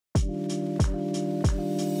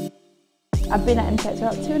I've been at MTX for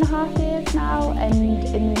about 2.5 years now and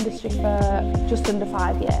in the industry for just under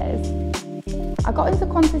 5 years. I got into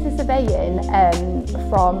quantity surveying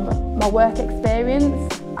from my work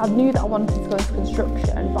experience. I knew that I wanted to go into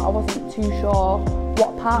construction, but I wasn't too sure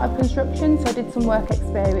what part of construction, so I did some work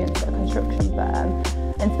experience at a construction firm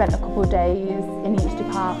and spent a couple of days in each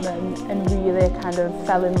department and really kind of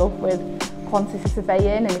fell in love with quantity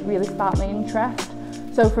surveying, and it really sparked my interest.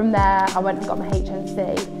 So from there I went and got my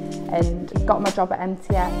HNC and got my job at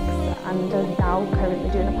MTX, and I'm now currently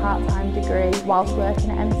doing a part-time degree whilst working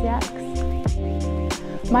at MTX.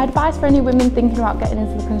 My advice for any women thinking about getting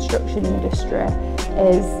into the construction industry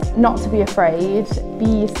is not to be afraid, be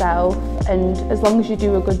yourself, and as long as you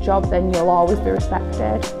do a good job then you'll always be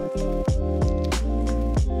respected.